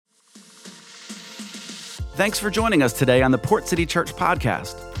Thanks for joining us today on the Port City Church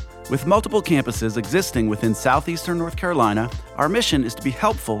podcast. With multiple campuses existing within southeastern North Carolina, our mission is to be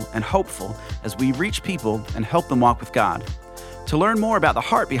helpful and hopeful as we reach people and help them walk with God. To learn more about the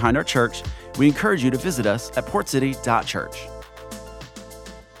heart behind our church, we encourage you to visit us at portcity.church.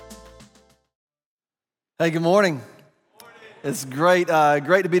 Hey, good morning. It's great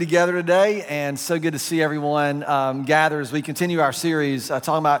to be together today, and so good to see everyone gather as we continue our series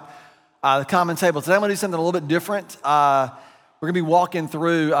talking about the common table. Today I'm going to do something a little bit different. We're going to be walking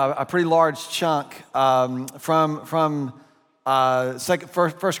through a pretty large chunk from 1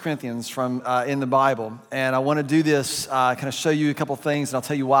 Corinthians from in the Bible, and I want to do this, kind of show you a couple things, and I'll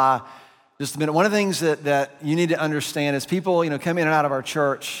tell you why. Just a minute. One of the things that you need to understand is people, come in and out of our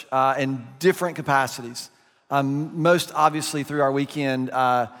church in different capacities. Most obviously through our weekend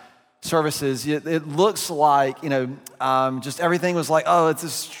services, it looks like, just everything was like, oh, it's a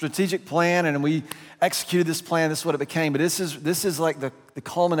strategic plan, and we executed this plan. This is what it became. But this is like the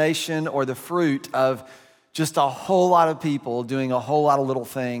culmination or the fruit of just a whole lot of people doing a whole lot of little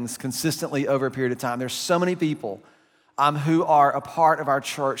things consistently over a period of time. There's so many people who are a part of our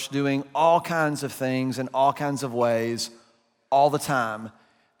church doing all kinds of things in all kinds of ways all the time,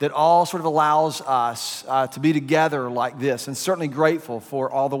 that all sort of allows us to be together like this, and certainly grateful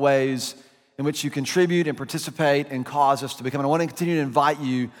for all the ways in which you contribute and participate and cause us to become. And I want to continue to invite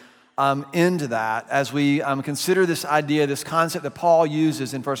you into that as we consider this idea, this concept that Paul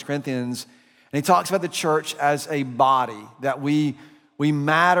uses in 1 Corinthians. And he talks about the church as a body, that we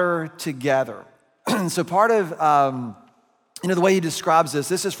matter together. So part of, the way he describes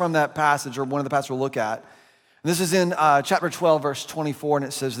this is from that passage, or one of the passages we'll look at. And this is in chapter 12, verse 24, and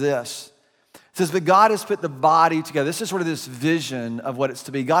it says this. It says, but God has put the body together. This is sort of this vision of what it's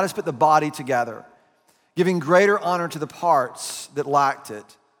to be. God has put the body together, giving greater honor to the parts that lacked it,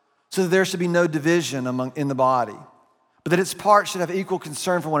 so that there should be no division in the body, but that its parts should have equal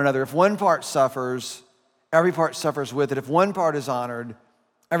concern for one another. If one part suffers, every part suffers with it. If one part is honored,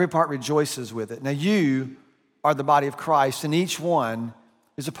 every part rejoices with it. Now you are the body of Christ, and each one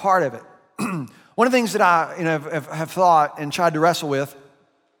is a part of it. One of the things that I have thought and tried to wrestle with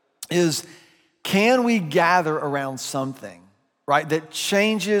is, can we gather around something, right, that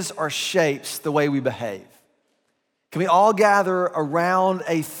changes or shapes the way we behave? Can we all gather around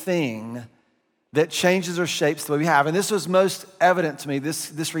a thing that changes or shapes the way we have? And this was most evident to me.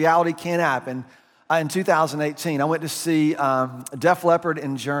 This reality can happen. In 2018, I went to see Def Leppard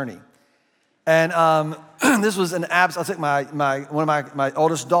and Journey. And this was an I took my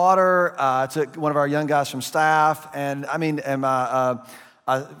oldest daughter, I took one of our young guys from staff, and my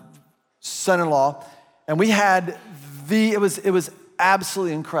son-in-law, and we had it was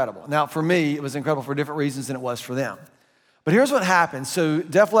absolutely incredible. Now for me, it was incredible for different reasons than it was for them. But here's what happened. So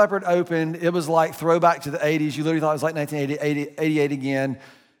Def Leppard opened, it was like throwback to the 80s. You literally thought it was like 1988 again.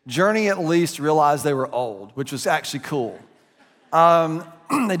 Journey at least realized they were old, which was actually cool.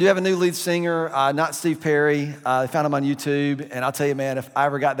 They do have a new lead singer, not Steve Perry. They found him on YouTube, and I'll tell you, man, if I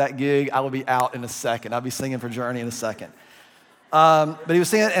ever got that gig, I would be out in a second. I'd be singing for Journey in a second. But he was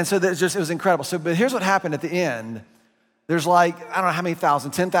singing, and so it was incredible. But here's what happened at the end. There's like, I don't know how many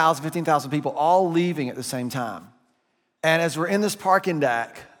thousand, 10,000, 15,000 people all leaving at the same time. And as we're in this parking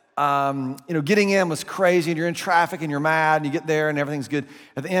deck, getting in was crazy, and you're in traffic, and you're mad, and you get there, and everything's good.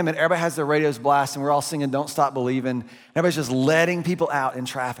 At the end, man, everybody has their radios blasting. We're all singing "Don't Stop Believing." Everybody's just letting people out in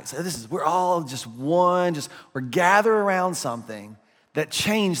traffic. So we're all just one, we're gathered around something that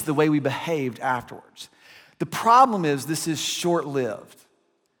changed the way we behaved afterwards. The problem is this is short-lived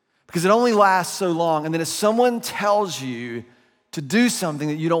because it only lasts so long, and then if someone tells you to do something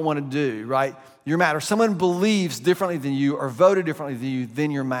that you don't want to do, right? You're mad, or someone believes differently than you or voted differently than you,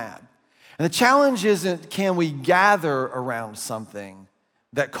 then you're mad. And the challenge isn't, can we gather around something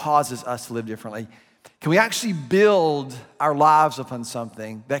that causes us to live differently? Can we actually build our lives upon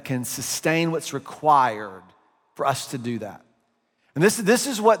something that can sustain what's required for us to do that? And this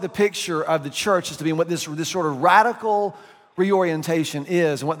is what the picture of the church is to be, and what this sort of radical reorientation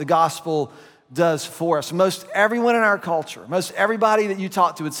is, and what the gospel does for us. Most everyone in our culture, most everybody that you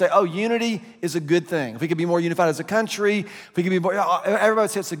talk to would say, oh, unity is a good thing. If we could be more unified as a country, if we could be more, everybody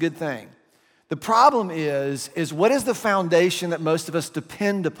would say it's a good thing. The problem is what is the foundation that most of us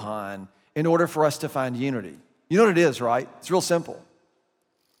depend upon in order for us to find unity? You know what it is, right? It's real simple.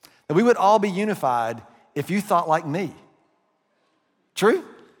 That we would all be unified if you thought like me. True?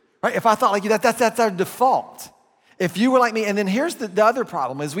 Right? If I thought like you, that's our default. If you were like me, and then here's the other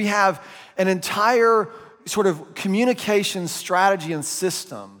problem, is we have an entire sort of communication strategy and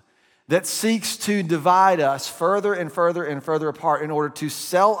system that seeks to divide us further and further and further apart in order to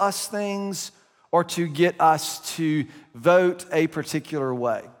sell us things or to get us to vote a particular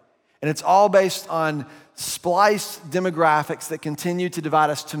way. And it's all based on spliced demographics that continue to divide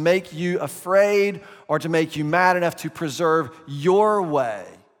us to make you afraid or to make you mad enough to preserve your way.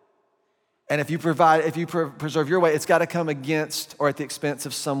 And if you preserve your way, it's got to come against or at the expense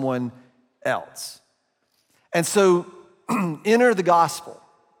of someone else. And so enter the gospel.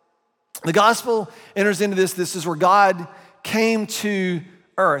 The gospel enters into this. This is where God came to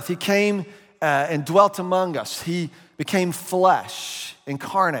earth. He came and dwelt among us. He became flesh,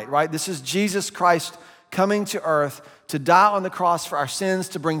 incarnate, right? This is Jesus Christ coming to earth to die on the cross for our sins,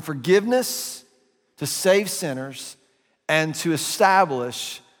 to bring forgiveness, to save sinners, and to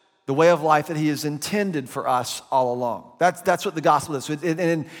establish the way of life that he has intended for us all along. That's what the gospel is.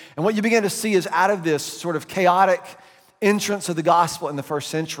 And what you begin to see is out of this sort of chaotic entrance of the gospel in the first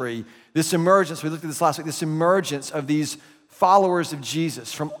century, this emergence, we looked at this last week, this emergence of these followers of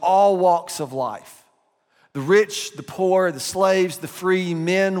Jesus from all walks of life. The rich, the poor, the slaves, the free,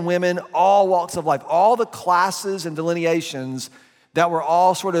 men, women, all walks of life, all the classes and delineations that were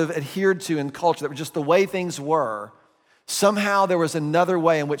all sort of adhered to in culture, that were just the way things were. Somehow there was another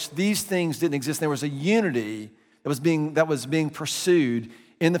way in which these things didn't exist. There was a unity that was being pursued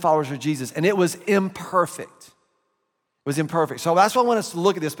in the followers of Jesus, and it was imperfect. It was imperfect. So that's why I want us to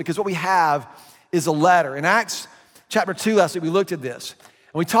look at this, because what we have is a letter. In Acts chapter 2 last week, we looked at this.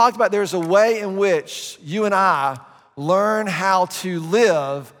 And we talked about there's a way in which you and I learn how to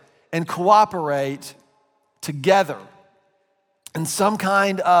live and cooperate together in some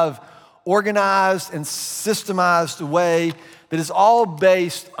kind of organized and systemized way that is all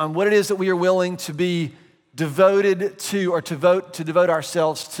based on what it is that we are willing to be devoted to or to devote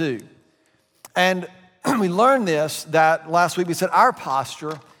ourselves to. And we learned this, that last week we said our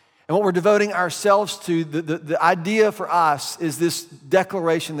posture and what we're devoting ourselves to, the idea for us is this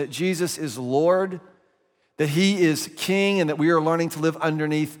declaration that Jesus is Lord, that he is King, and that we are learning to live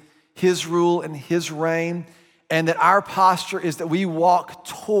underneath his rule and his reign, and that our posture is that we walk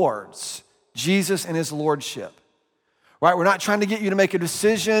towards Jesus and his lordship. Right? We're not trying to get you to make a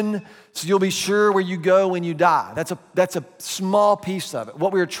decision so you'll be sure where you go when you die. That's a small piece of it.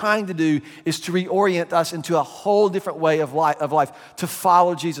 What we're trying to do is to reorient us into a whole different way of life, to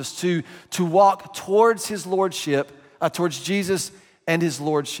follow Jesus, to walk towards his lordship, towards Jesus and his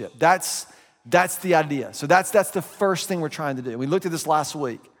lordship. That's the idea. So that's the first thing we're trying to do. We looked at this last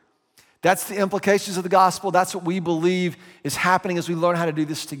week. That's the implications of the gospel. That's what we believe is happening as we learn how to do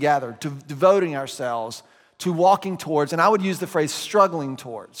this together, to devoting ourselves to walking towards, and I would use the phrase struggling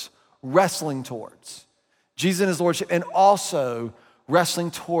towards, wrestling towards Jesus and his lordship, and also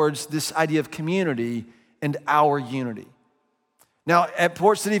wrestling towards this idea of community and our unity. Now, at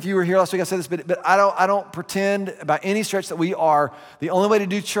Port City, if you were here last week, I said this, but I don't pretend by any stretch that we are the only way to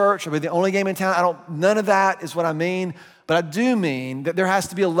do church or we're the only game in town. None of that is what I mean, but I do mean that there has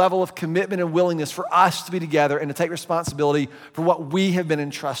to be a level of commitment and willingness for us to be together and to take responsibility for what we have been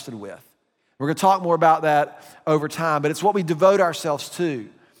entrusted with. We're going to talk more about that over time, but it's what we devote ourselves to.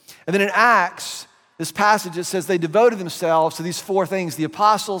 And then in Acts, this passage, it says they devoted themselves to these four things: the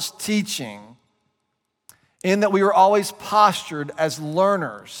apostles' teaching, in that we were always postured as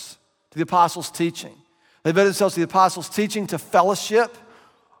learners to the apostles' teaching. They devoted themselves to the apostles' teaching, to fellowship,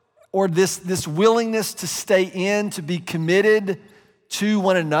 or this willingness to stay in, to be committed to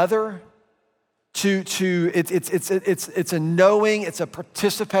one another. It's a knowing, it's a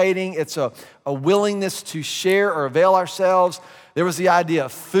participating, it's a willingness to share or avail ourselves. There was the idea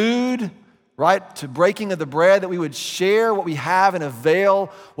of food, right? To breaking of the bread, that we would share what we have and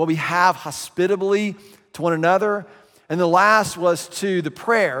avail what we have hospitably to one another. And the last was to the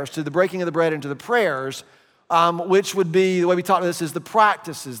prayers, to the breaking of the bread and to the prayers, which would be, the way we talk about this is the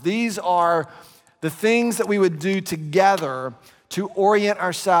practices. These are the things that we would do together to orient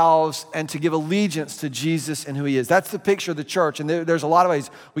ourselves and to give allegiance to Jesus and who he is. That's the picture of the church, and there's a lot of ways.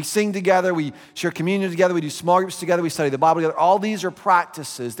 We sing together, we share communion together, we do small groups together, we study the Bible together. All these are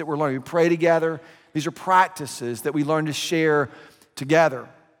practices that we're learning. We pray together. These are practices that we learn to share together.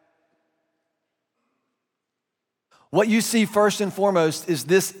 What you see first and foremost is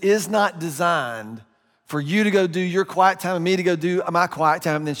this is not designed for you to go do your quiet time and me to go do my quiet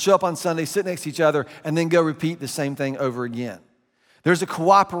time and then show up on Sunday, sit next to each other, and then go repeat the same thing over again. There's a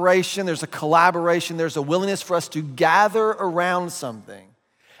cooperation, there's a collaboration, there's a willingness for us to gather around something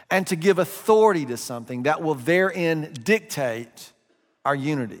and to give authority to something that will therein dictate our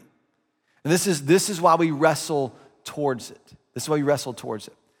unity. And this is why we wrestle towards it. This is why we wrestle towards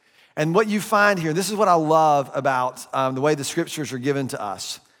it. And what you find here, this is what I love about the way the scriptures are given to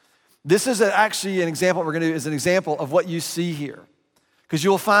us. This is actually an example we're going to do is an example of what you see here. because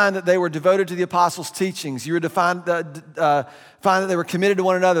you'll find that they were devoted to the apostles' teachings. You would find that they were committed to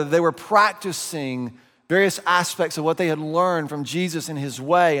one another. They were practicing various aspects of what they had learned from Jesus and his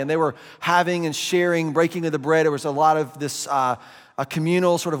way, and they were having and sharing, breaking of the bread. There was a lot of this a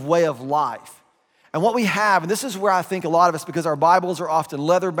communal sort of way of life. And what we have, and this is where I think a lot of us, because our Bibles are often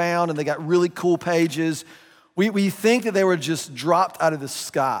leather bound and they got really cool pages, we think that they were just dropped out of the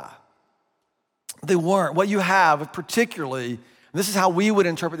sky. They weren't. What you have particularly, and this is how we would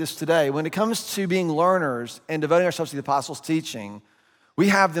interpret this today, when it comes to being learners and devoting ourselves to the apostles' teaching, we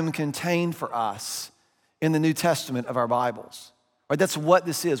have them contained for us in the New Testament of our Bibles. Right? That's what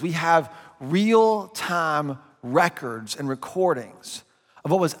this is. We have real-time records and recordings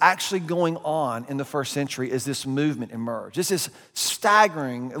of what was actually going on in the first century as this movement emerged. This is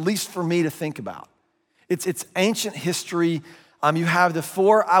staggering, at least for me to think about. It's ancient history. You have the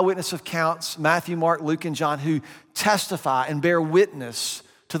 4 eyewitness accounts, Matthew, Mark, Luke, and John, who testify and bear witness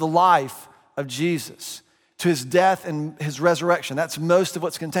to the life of Jesus, to his death and his resurrection. That's most of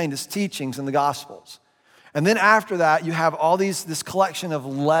what's contained, his teachings in the Gospels. And then after that, you have all this collection of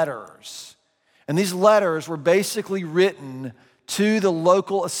letters. And these letters were basically written to the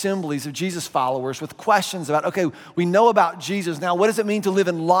local assemblies of Jesus followers with questions about, okay, we know about Jesus. Now, what does it mean to live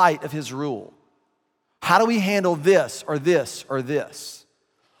in light of his rule? How do we handle this or this or this?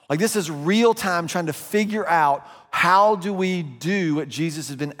 Like, this is real time trying to figure out, how do we do what Jesus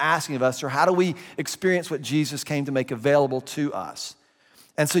has been asking of us, or how do we experience what Jesus came to make available to us?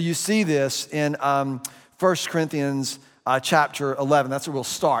 And so you see this in 1 Corinthians chapter 11. That's where we'll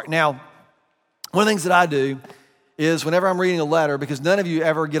start. Now, one of the things that I do is whenever I'm reading a letter, because none of you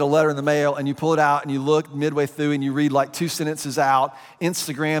ever get a letter in the mail and you pull it out and you look midway through and you read like 2 sentences out,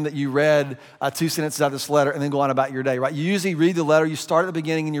 Instagram that you read 2 sentences out of this letter and then go on about your day, right? You usually read the letter, you start at the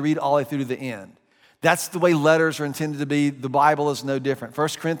beginning and you read all the way through to the end. That's the way letters are intended to be. The Bible is no different. 1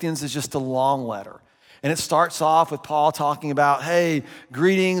 Corinthians is just a long letter. And it starts off with Paul talking about, hey,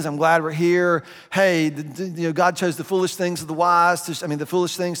 greetings, I'm glad we're here. Hey, God chose the foolish things of the wise, the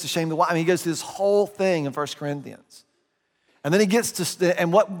foolish things to shame the wise. He goes through this whole thing in 1 Corinthians. And then he gets to,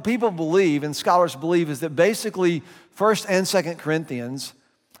 and what people believe, and scholars believe, is that basically 1 and 2 Corinthians,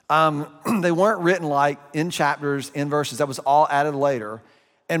 they weren't written like in chapters, in verses. That was all added later.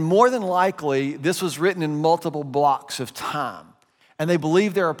 And more than likely, this was written in multiple blocks of time. And they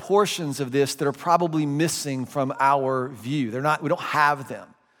believe there are portions of this that are probably missing from our view. We don't have them.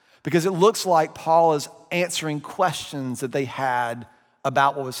 Because it looks like Paul is answering questions that they had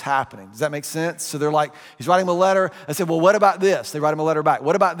about what was happening. Does that make sense? So they're like, he's writing them a letter. I said, well, what about this? They write him a letter back.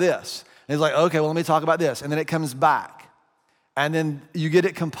 What about this? And he's like, okay, well, let me talk about this. And then it comes back. And then you get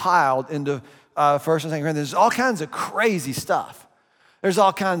it compiled into 1 and 2 Corinthians. There's all kinds of crazy stuff. There's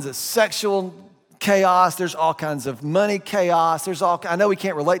all kinds of sexual chaos. There's all kinds of money chaos. I know we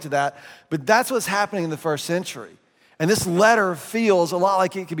can't relate to that, but that's what's happening in the first century. And this letter feels a lot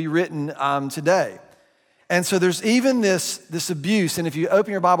like it could be written today. And so there's even this abuse. And if you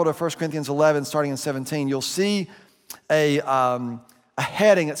open your Bible to 1 Corinthians 11, starting in 17, you'll see a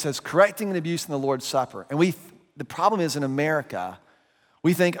heading that says, correcting an abuse in the Lord's Supper. And the problem is in America,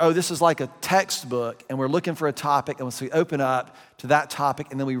 we think, oh, this is like a textbook, and we're looking for a topic, and so we open up to that topic,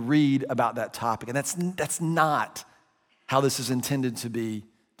 and then we read about that topic. And that's not how this is intended to be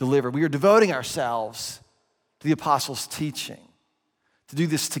delivered. We are devoting ourselves to the apostles' teaching, to do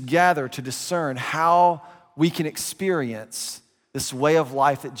this together, to discern how we can experience this way of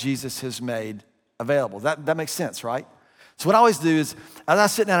life that Jesus has made available. That makes sense, right? So what I always do is, as I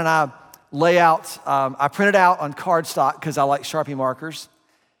sit down and I lay out, I print it out on cardstock because I like Sharpie markers.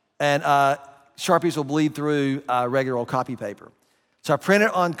 And Sharpies will bleed through regular old copy paper. So I print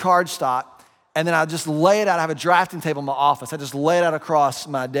it on cardstock, and then I just lay it out. I have a drafting table in my office. I just lay it out across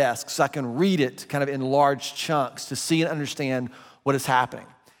my desk so I can read it kind of in large chunks to see and understand what is happening.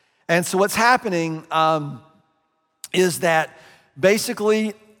 And so what's happening is that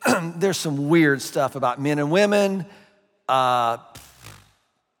basically there's some weird stuff about men and women. We're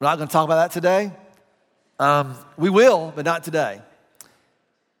not going to talk about that today. We will, but not today.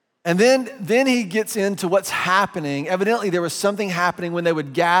 And then he gets into what's happening. Evidently, there was something happening when they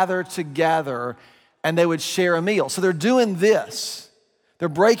would gather together and they would share a meal. So they're doing this. They're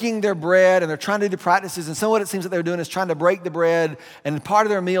breaking their bread and they're trying to do the practices. And so what it seems that they're doing is trying to break the bread. And part of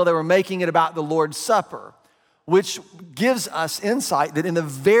their meal, they were making it about the Lord's Supper, which gives us insight that in the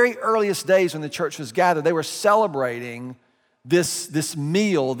very earliest days when the church was gathered, they were celebrating this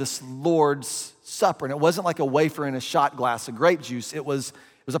meal, this Lord's Supper. And it wasn't like a wafer and a shot glass of grape juice. It was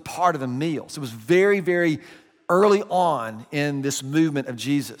a part of the meal. So it was very, very early on in this movement of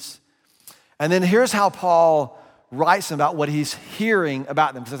Jesus. And then here's how Paul writes them about what he's hearing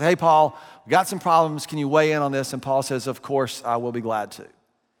about them. He says, hey, Paul, we got some problems. Can you weigh in on this? And Paul says, of course, I will be glad to.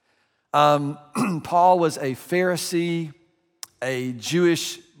 Paul was a Pharisee, a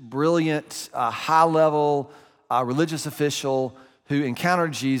Jewish, brilliant, high-level religious official who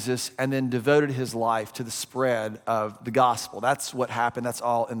encountered Jesus and then devoted his life to the spread of the gospel. That's what happened. That's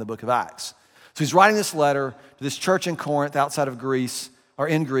all in the book of Acts. So he's writing this letter to this church in Corinth outside of Greece, or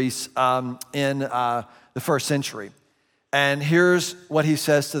in Greece, in the first century. And here's what he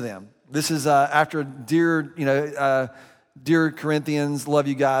says to them. This is after, dear Corinthians, love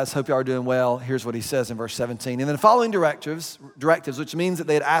you guys, hope you are doing well. Here's what he says in verse 17. And then following directives, which means that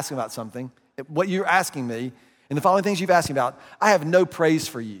they had asked him about something, what you're asking me, and the following things you've asked me about, I have no praise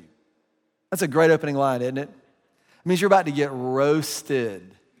for you. That's a great opening line, isn't it? It means you're about to get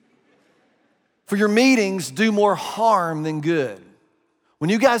roasted. For your meetings do more harm than good. When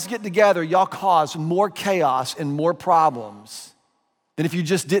you guys get together, y'all cause more chaos and more problems than if you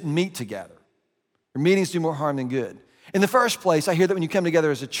just didn't meet together. Your meetings do more harm than good. In the first place, I hear that when you come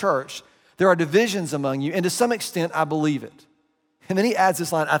together as a church, there are divisions among you, and to some extent, I believe it. And then he adds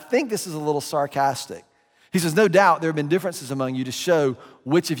this line, I think this is a little sarcastic. He says, no doubt there have been differences among you to show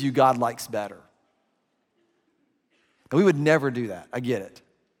which of you God likes better. And we would never do that, I get it.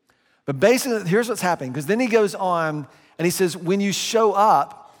 But basically, here's what's happening, because then he goes on and he says, when you show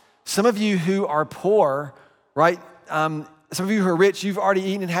up, some of you who are poor, right, some of you who are rich, you've already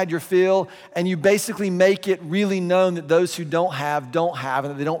eaten and had your fill, and you basically make it really known that those who don't have,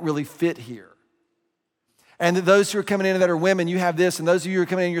 and that they don't really fit here. And that those who are coming in that are women, you have this, and those of you who are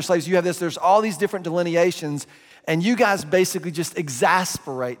coming in, you're slaves, you have this. There's all these different delineations, and you guys basically just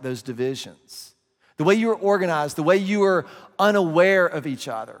exasperate those divisions. The way you are organized, the way you are unaware of each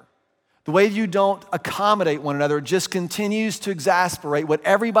other, the way you don't accommodate one another just continues to exasperate what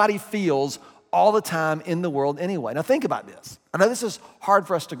everybody feels all the time in the world anyway. Now think about this. I know this is hard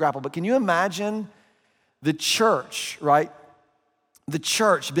for us to grapple, but can you imagine the church, right? The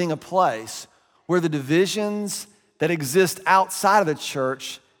church being a place where the divisions that exist outside of the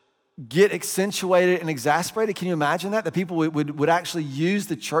church get accentuated and exasperated? Can you imagine that? That people would actually use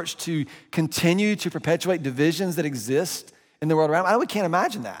the church to continue to perpetuate divisions that exist in the world around? I know we can't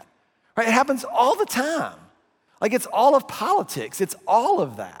imagine that. Right? It happens all the time. Like it's all of politics. It's all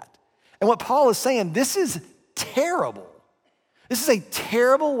of that. And what Paul is saying, this is terrible. This is a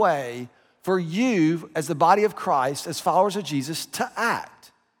terrible way for you as the body of Christ, as followers of Jesus, to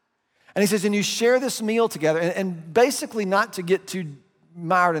act. And he says, and you share this meal together, and basically not to get too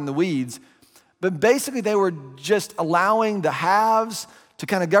mired in the weeds, but basically they were just allowing the haves to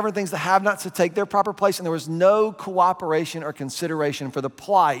kind of govern things, the have-nots to take their proper place, and there was no cooperation or consideration for the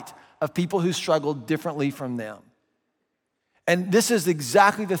plight of people who struggled differently from them. And this is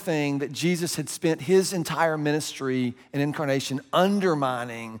exactly the thing that Jesus had spent his entire ministry and incarnation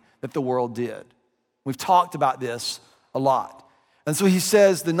undermining that the world did. We've talked about this a lot. And so he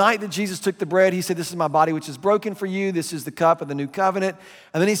says, the night that Jesus took the bread, he said, this is my body which is broken for you. This is the cup of the new covenant.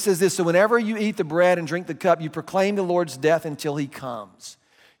 And then he says this, so whenever you eat the bread and drink the cup, you proclaim the Lord's death until he comes.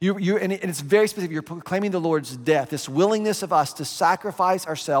 And it's very specific. You're proclaiming the Lord's death, this willingness of us to sacrifice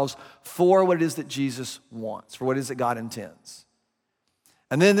ourselves for what it is that Jesus wants, for what it is that God intends.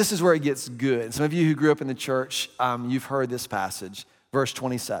 And then this is where it gets good. Some of you who grew up in the church, you've heard this passage, verse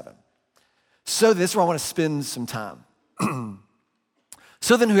 27. So this is where I want to spend some time.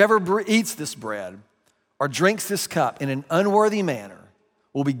 So then whoever eats this bread or drinks this cup in an unworthy manner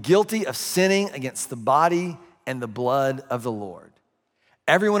will be guilty of sinning against the body and the blood of the Lord.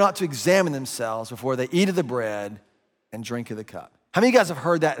 Everyone ought to examine themselves before they eat of the bread and drink of the cup. How many of you guys have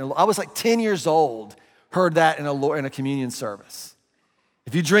heard that? I was like 10 years old, heard that in a communion service.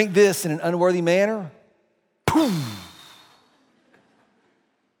 If you drink this in an unworthy manner, poof.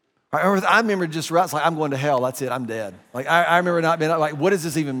 I remember just it's like, I'm going to hell, that's it, I'm dead. Like I remember not being like, what does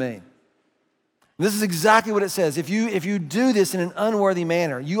this even mean? And this is exactly what it says. If you do this in an unworthy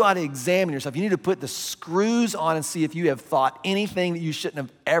manner, you ought to examine yourself. You need to put the screws on and see if you have thought anything that you shouldn't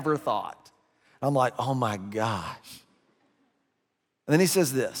have ever thought. And I'm like, oh my gosh. And then he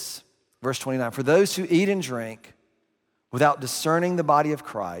says this, verse 29, for those who eat and drink without discerning the body of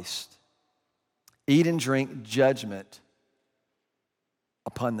Christ, eat and drink judgment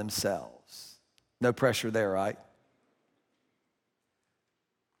upon themselves. No pressure there, right?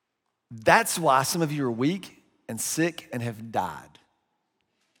 That's why some of you are weak and sick and have died.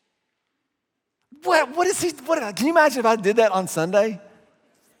 What is he, can you imagine if I did that on Sunday?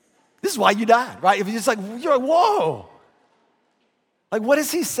 This is why you died, right? If you're just like, you're like, whoa. Like, what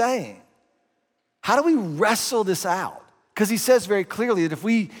is he saying? How do we wrestle this out? Because he says very clearly that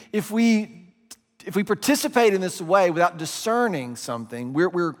if we if we participate in this way without discerning something,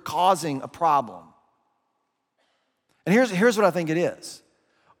 we're causing a problem. And here's what I think it is.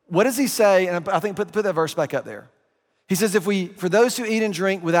 What does he say? And I think put that verse back up there. He says, for those who eat and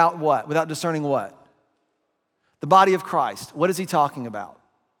drink without what? Without discerning what? The body of Christ. What is he talking about?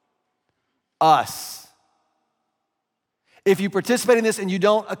 Us. If you participate in this and you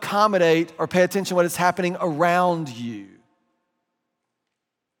don't accommodate or pay attention to what is happening around you,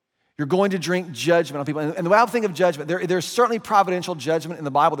 you're going to drink judgment on people. And the way I think of judgment, there's certainly providential judgment in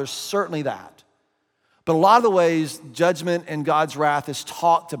the Bible. There's certainly that. But a lot of the ways judgment and God's wrath is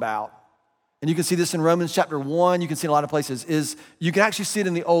talked about, and you can see this in Romans chapter 1, you can see in a lot of places, is you can actually see it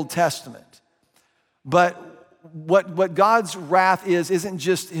in the Old Testament. But what God's wrath isn't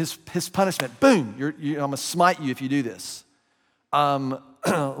just his punishment. Boom, I'm gonna smite you if you do this.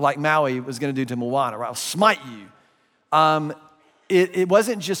 Like Maui was gonna do to Moana, right? I'll smite you. It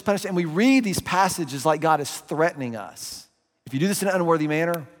wasn't just punishment. And we read these passages like God is threatening us. If you do this in an unworthy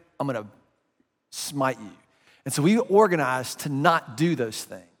manner, I'm gonna smite you. And so we organize to not do those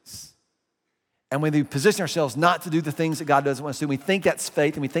things. And when we position ourselves not to do the things that God doesn't want us to do, we think that's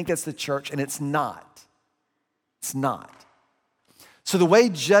faith and we think that's the church, and it's not. It's not. So the way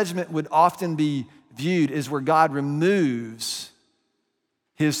judgment would often be viewed is where God removes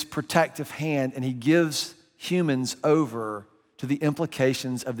his protective hand and he gives humans over to the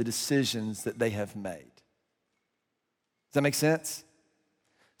implications of the decisions that they have made. Does that make sense?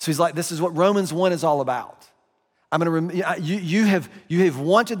 So he's like, this is what Romans 1 is all about. You have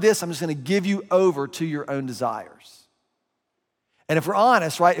wanted this, I'm just gonna give you over to your own desires. And if we're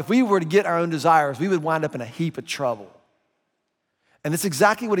honest, right, if we were to get our own desires, we would wind up in a heap of trouble. And that's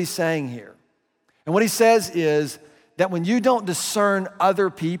exactly what he's saying here. And what he says is that when you don't discern other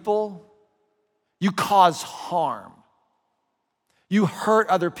people, you cause harm. You hurt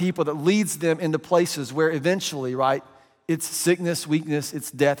other people that leads them into places where eventually, right, it's sickness, weakness,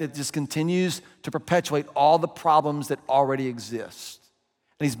 it's death. It just continues to perpetuate all the problems that already exist.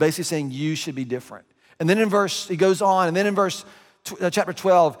 And he's basically saying you should be different. And then he goes on, and then in chapter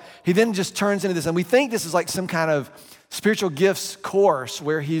 12, he then just turns into this, and we think this is like some kind of spiritual gifts course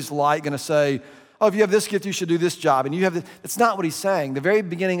where he's like gonna say, oh, if you have this gift, you should do this job, and you have this. That's not what he's saying. The very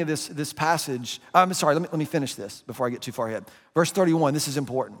beginning of this passage, I'm sorry, let me finish this before I get too far ahead. Verse 31, this is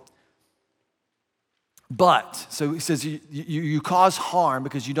important. But, so he says, you cause harm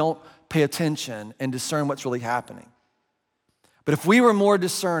because you don't pay attention and discern what's really happening. But if we were more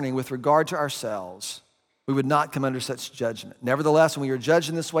discerning with regard to ourselves, we would not come under such judgment. Nevertheless, when we are judged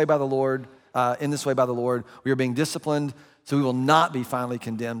in this way by the Lord, we are being disciplined, so we will not be finally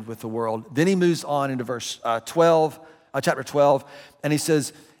condemned with the world. Then he moves on into chapter 12, and he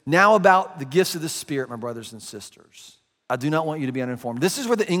says, now about the gifts of the Spirit, my brothers and sisters. I do not want you to be uninformed. This is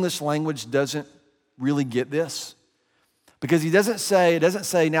where the English language doesn't really get this, because it doesn't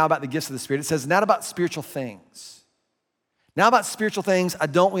say now about the gifts of the Spirit. It says not about spiritual things. Now about spiritual things, I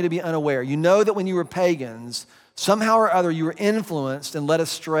don't want you to be unaware. You know that when you were pagans, somehow or other you were influenced and led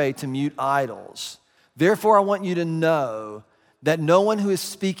astray to mute idols. Therefore, I want you to know that no one who is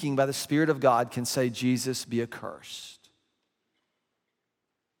speaking by the Spirit of God can say Jesus be accursed.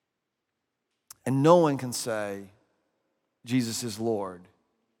 And no one can say Jesus is Lord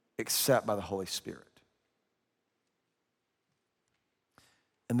except by the Holy Spirit.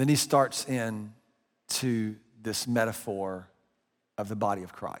 And then he starts into this metaphor of the body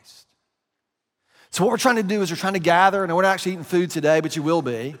of Christ. So what we're trying to do is we're trying to gather, and we're not actually eating food today, but you will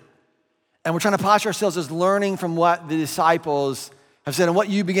be. And we're trying to posture ourselves as learning from what the disciples have said. And what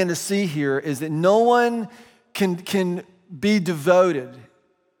you begin to see here is that no one can be devoted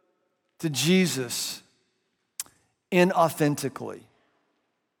to Jesus inauthentically.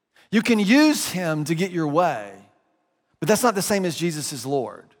 You can use him to get your way, but that's not the same as Jesus is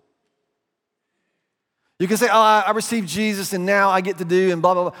Lord. You can say, oh, I received Jesus and now I get to do and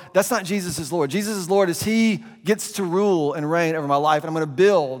blah, blah, blah. That's not Jesus is Lord. Jesus is Lord as he gets to rule and reign over my life, and I'm gonna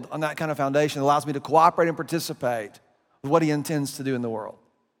build on that kind of foundation that allows me to cooperate and participate with what he intends to do in the world.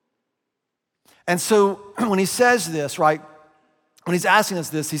 And so when he says this, right, when he's asking us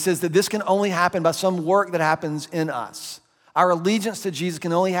this, he says that this can only happen by some work that happens in us. Our allegiance to Jesus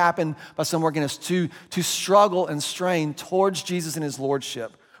can only happen by some work in us. To struggle and strain towards Jesus and his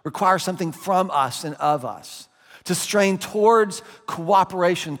lordship requires something from us and of us. To strain towards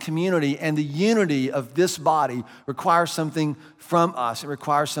cooperation, community, and the unity of this body requires something from us. It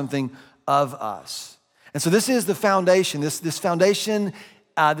requires something of us. And so this is the foundation. This foundation,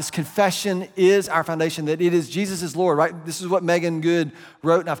 this confession is our foundation, that it is Jesus is Lord, right? This is what Megan Good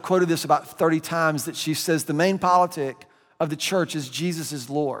wrote, and I've quoted this about 30 times, that she says the main politic of the church is Jesus is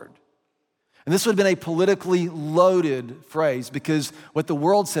Lord. And this would have been a politically loaded phrase because what the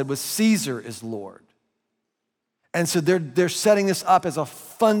world said was Caesar is Lord. And so they're setting this up as a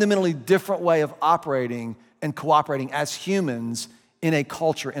fundamentally different way of operating and cooperating as humans in a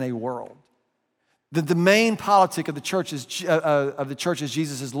culture, in a world. The main politic of the church is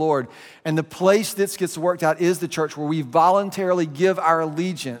Jesus is Lord. And the place this gets worked out is the church, where we voluntarily give our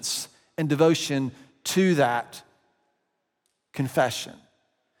allegiance and devotion to that confession.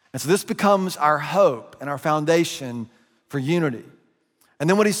 And so this becomes our hope and our foundation for unity. And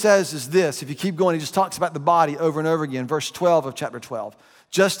then what he says is this. If you keep going, he just talks about the body over and over again. Verse 12 of chapter 12.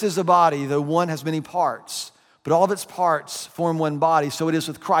 Just as a body, though one has many parts, but all of its parts form one body, so it is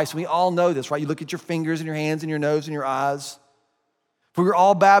with Christ. And we all know this, right? You look at your fingers and your hands and your nose and your eyes. For we were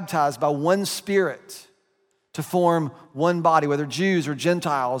all baptized by one Spirit to form one body, whether Jews or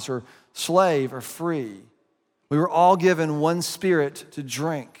Gentiles or slave or free. We were all given one Spirit to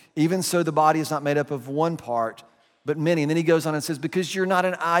drink. Even so, the body is not made up of one part, but many. And then he goes on and says, because you're not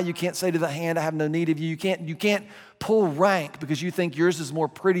an eye, you can't say to the hand, I have no need of you. You can't pull rank because you think yours is more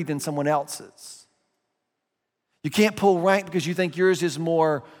pretty than someone else's. You can't pull rank because you think yours is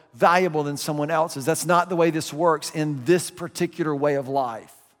more valuable than someone else's. That's not the way this works in this particular way of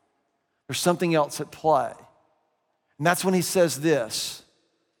life. There's something else at play. And that's when he says this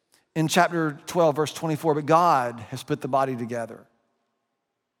in chapter 12, verse 24, but God has put the body together,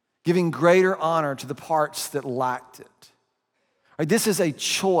 giving greater honor to the parts that lacked it. Right, this is a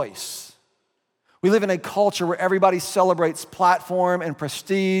choice. We live in a culture where everybody celebrates platform and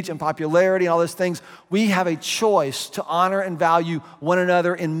prestige and popularity and all those things. We have a choice to honor and value one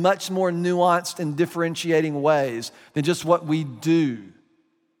another in much more nuanced and differentiating ways than just what we do.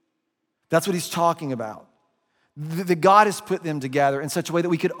 That's what he's talking about. That God has put them together in such a way that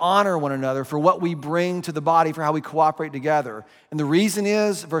we could honor one another for what we bring to the body, for how we cooperate together. And the reason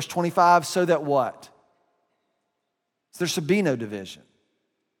is, verse 25, so that what? So there should be no division.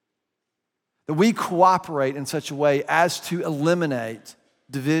 That we cooperate in such a way as to eliminate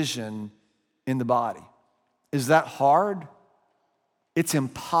division in the body. Is that hard? It's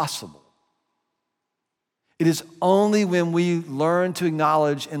impossible. It is only when we learn to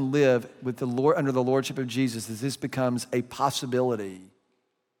acknowledge and live with the Lord under the lordship of Jesus that this becomes a possibility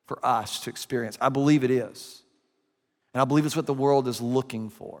for us to experience. I believe it is. And I believe it's what the world is looking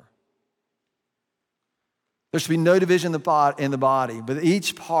for. There should be no division in the body, but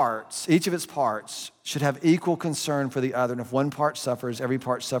each of its parts should have equal concern for the other. And if one part suffers, every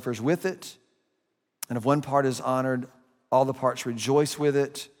part suffers with it. And if one part is honored, all the parts rejoice with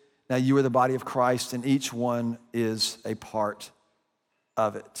it. Now you are the body of Christ, and each one is a part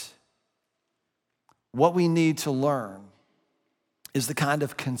of it. What we need to learn is the kind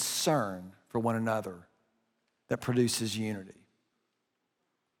of concern for one another that produces unity.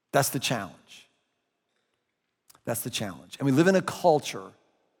 That's the challenge. That's the challenge. And we live in a culture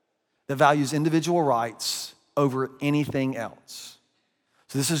that values individual rights over anything else.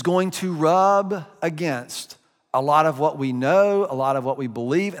 So this is going to rub against a lot of what we know, a lot of what we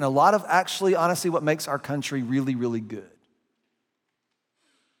believe, and a lot of actually, honestly, what makes our country really, really good.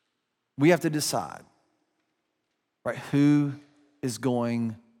 We have to decide, right, who is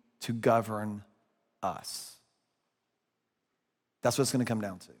going to govern us. That's what it's going to come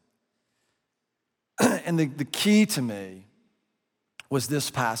down to. And the key to me was this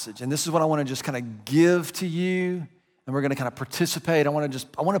passage. And this is what I want to just kind of give to you, and we're going to kind of participate. I want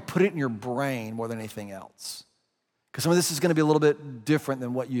to put it in your brain more than anything else. Because some of this is going to be a little bit different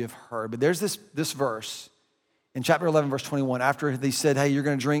than what you have heard. But there's this verse in chapter 11, verse 21, after they said, hey, you're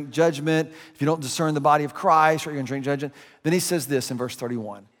going to drink judgment if you don't discern the body of Christ, or you're going to drink judgment. Then he says this in verse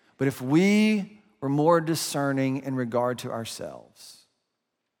 31, but if we were more discerning in regard to ourselves.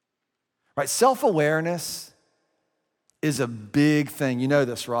 Right, self-awareness is a big thing. You know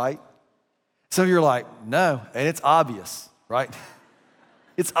this, right? Some of you are like, no, and it's obvious, right?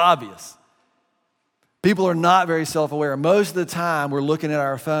 It's obvious. People are not very self-aware. Most of the time, we're looking at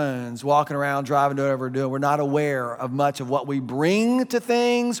our phones, walking around, driving, doing whatever we're doing. We're not aware of much of what we bring to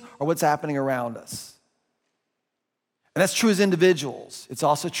things or what's happening around us. And that's true as individuals. It's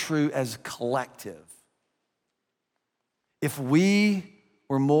also true as collective. If we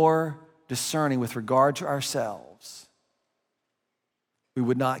were more discerning with regard to ourselves, we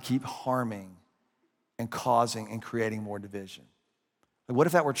would not keep harming and causing and creating more division. Like, what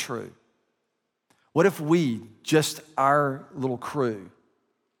if that were true? What if we, just our little crew,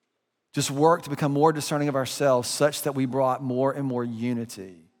 just worked to become more discerning of ourselves such that we brought more and more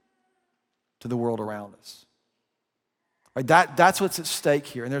unity to the world around us? Right, that's what's at stake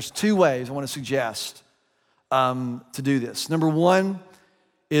here. And there's two ways I want to suggest to do this. Number one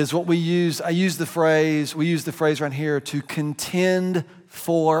is what we use. We use the phrase right here, to contend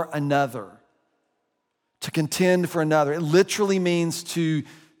for another. To contend for another. It literally means to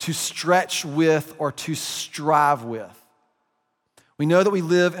stretch with or to strive with. We know that we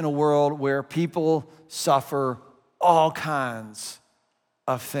live in a world where people suffer all kinds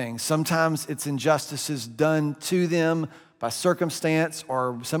of things. Sometimes it's injustices done to them by circumstance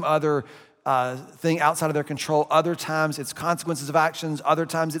or some other thing outside of their control. Other times it's consequences of actions. Other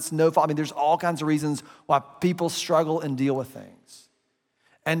times it's no fault. I mean, there's all kinds of reasons why people struggle and deal with things.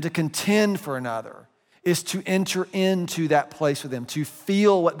 And to contend for another is to enter into that place with them, to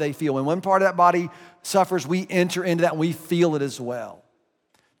feel what they feel. When one part of that body suffers, we enter into that and we feel it as well.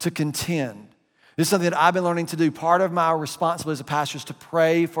 To contend. This is something that I've been learning to do. Part of my responsibility as a pastor is to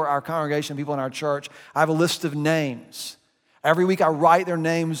pray for our congregation, people in our church. I have a list of names. Every week I write their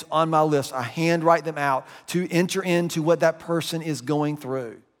names on my list. I handwrite them out to enter into what that person is going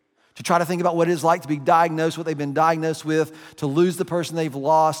through. To try to think about what it is like to be diagnosed, what they've been diagnosed with, to lose the person they've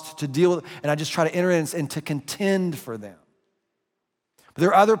lost, to deal with, and I just try to enter in and to contend for them. But there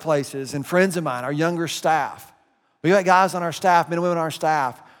are other places, and friends of mine, our younger staff. We got guys on our staff, men and women on our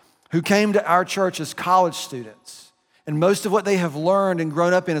staff, who came to our church as college students. And most of what they have learned and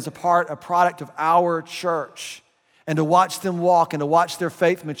grown up in is a product of our church. And to watch them walk and to watch their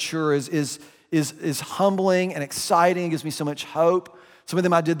faith mature is humbling and exciting. It gives me so much hope. Some of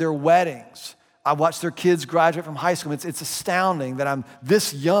them, I did their weddings. I watched their kids graduate from high school. It's astounding that I'm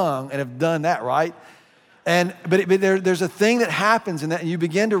this young and have done that, right? But there's a thing that happens in that, and you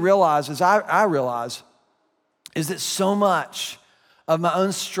begin to realize, as I realize, is that so much of my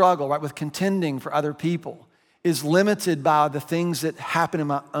own struggle, right, with contending for other people is limited by the things that happen in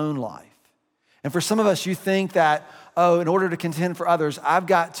my own life. And for some of us, you think that, in order to contend for others, I've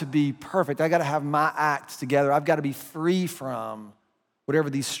got to be perfect. I've got to have my act together. I've got to be free from whatever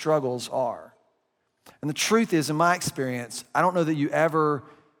these struggles are. And the truth is, in my experience, I don't know that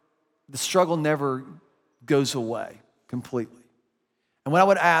the struggle never goes away completely. And what I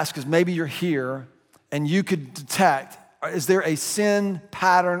would ask is, maybe you're here and you could detect, is there a sin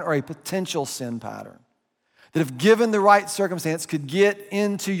pattern or a potential sin pattern that, if given the right circumstance, could get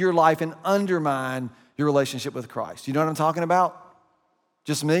into your life and undermine your relationship with Christ? You know what I'm talking about?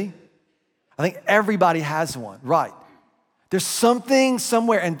 Just me? I think everybody has one, right? There's something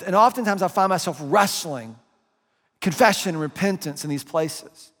somewhere, and oftentimes I find myself wrestling confession and repentance in these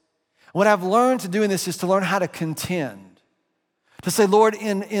places. And what I've learned to do in this is to learn how to contend. To say, Lord,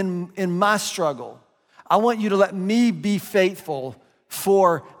 in my struggle, I want you to let me be faithful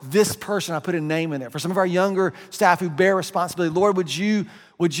for this person. I put a name in there. For some of our younger staff who bear responsibility, Lord, would you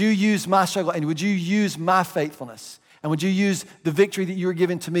use my struggle and would you use my faithfulness? And would you use the victory that you were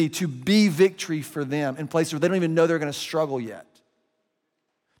given to me to be victory for them in places where they don't even know they're going to struggle yet?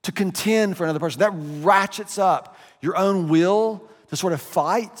 To contend for another person. That ratchets up your own will to sort of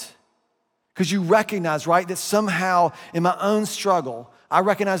fight, because you recognize, right, that somehow in my own struggle, I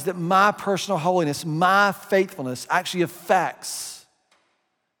recognize that my personal holiness, my faithfulness actually affects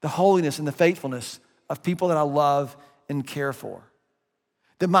the holiness and the faithfulness of people that I love and care for.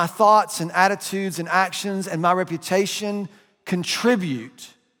 That my thoughts and attitudes and actions and my reputation contribute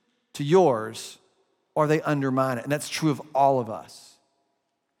to yours, or they undermine it. And that's true of all of us.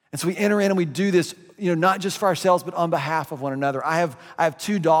 And so we enter in and we do this, not just for ourselves, but on behalf of one another. I have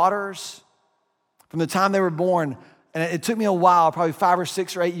two daughters. From the time they were born, and it took me a while, probably 5 or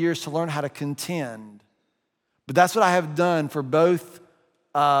 6 or 8 years, to learn how to contend. But that's what I have done for both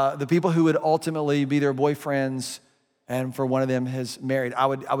the people who would ultimately be their boyfriends, and for one of them has married. I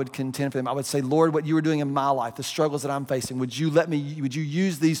would contend for them. I would say, Lord, what you were doing in my life, the struggles that I'm facing, would you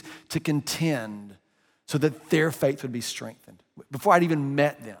use these to contend so that their faith would be strengthened? Before I'd even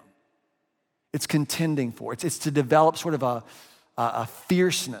met them, it's contending for. It's to develop sort of a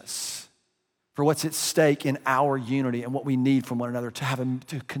fierceness for what's at stake in our unity and what we need from one another, to have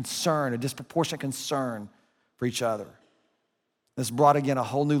a disproportionate concern for each other. This brought, again, a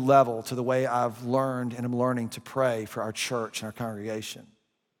whole new level to the way I've learned and am learning to pray for our church and our congregation.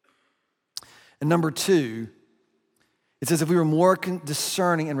 And number 2, it says if we were more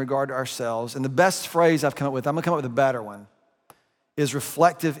discerning in regard to ourselves, and the best phrase I've come up with, I'm going to come up with a better one, is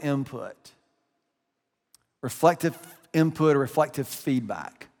reflective input. Reflective input or reflective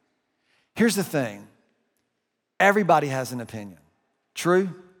feedback. Here's the thing. Everybody has an opinion. True? If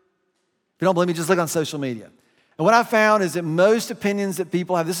you don't believe me, just look on social media. And what I found is that most opinions that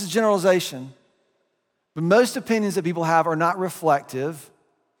people have, this is generalization, but most opinions that people have are not reflective,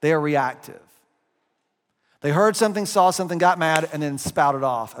 they are reactive. They heard something, saw something, got mad, and then spouted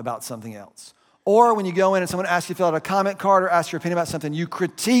off about something else. Or when you go in and someone asks you to fill out a comment card or asks your opinion about something, you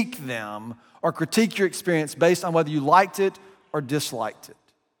critique them or critique your experience based on whether you liked it or disliked it.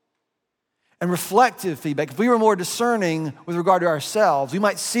 And reflective feedback, if we were more discerning with regard to ourselves, we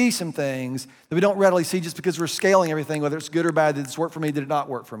might see some things that we don't readily see just because we're scaling everything, whether it's good or bad, did this work for me, did it not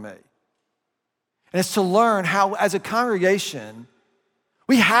work for me? And it's to learn how, as a congregation,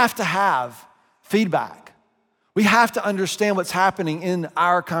 we have to have feedback. We have to understand what's happening in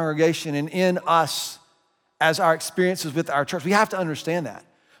our congregation and in us as our experiences with our church. We have to understand that.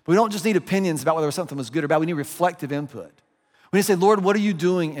 But we don't just need opinions about whether something was good or bad. We need reflective input. We need to say, Lord, what are you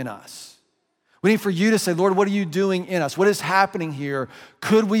doing in us? We need for you to say, Lord, what are you doing in us? What is happening here?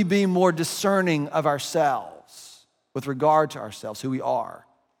 Could we be more discerning of ourselves with regard to ourselves, who we are?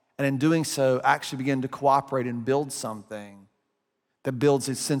 And in doing so, actually begin to cooperate and build something that builds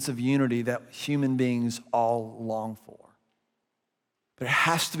a sense of unity that human beings all long for. But it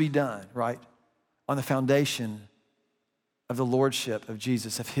has to be done, right, on the foundation of the lordship of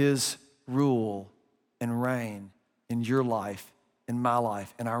Jesus, of his rule and reign in your life, in my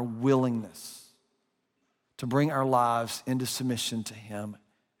life, and our willingness to bring our lives into submission to him,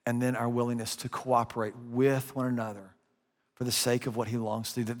 and then our willingness to cooperate with one another for the sake of what he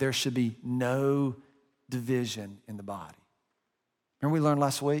longs to do, that there should be no division in the body. Remember we learned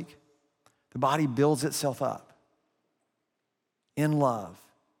last week? The body builds itself up in love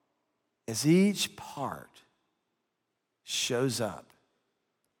as each part shows up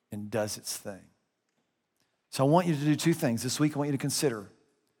and does its thing. So I want you to do two things. This week I want you to consider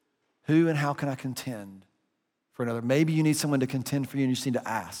who and how can I contend for another. Maybe you need someone to contend for you and you just need to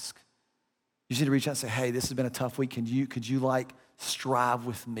ask. You just need to reach out and say, hey, this has been a tough week. Could you like strive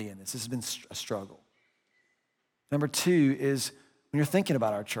with me in this? This has been a struggle. Number two is when you're thinking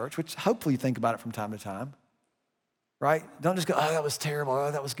about our church, which hopefully you think about it from time to time, right? Don't just go, oh, that was terrible.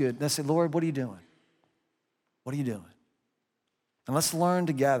 Oh, that was good. Let's say, Lord, what are you doing? What are you doing? And let's learn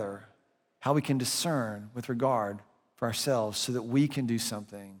together how we can discern with regard for ourselves so that we can do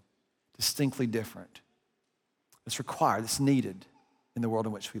something distinctly different. That's required, that's needed in the world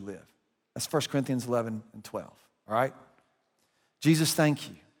in which we live. That's 1 Corinthians 11 and 12, all right? Jesus, thank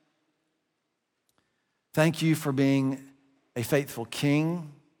you. Thank you for being a faithful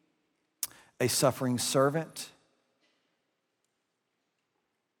king, a suffering servant.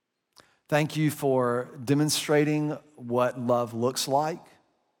 Thank you for demonstrating what love looks like.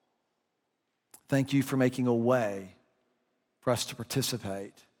 Thank you for making a way for us to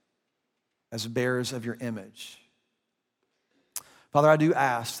participate as bearers of your image. Father, I do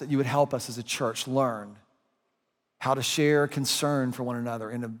ask that you would help us as a church learn how to share concern for one another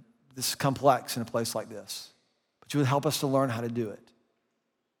this is complex in a place like this. But you would help us to learn how to do it.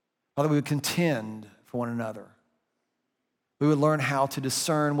 Father, we would contend for one another. We would learn how to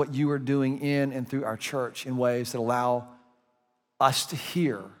discern what you are doing in and through our church in ways that allow us to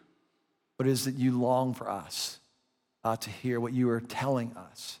hear what it is that you long for us to hear, what you are telling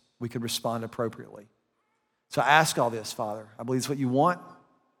us. We could respond appropriately. So I ask all this, Father. I believe it's what you want.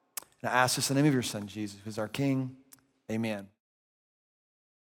 And I ask this in the name of your Son, Jesus, who is our King. Amen.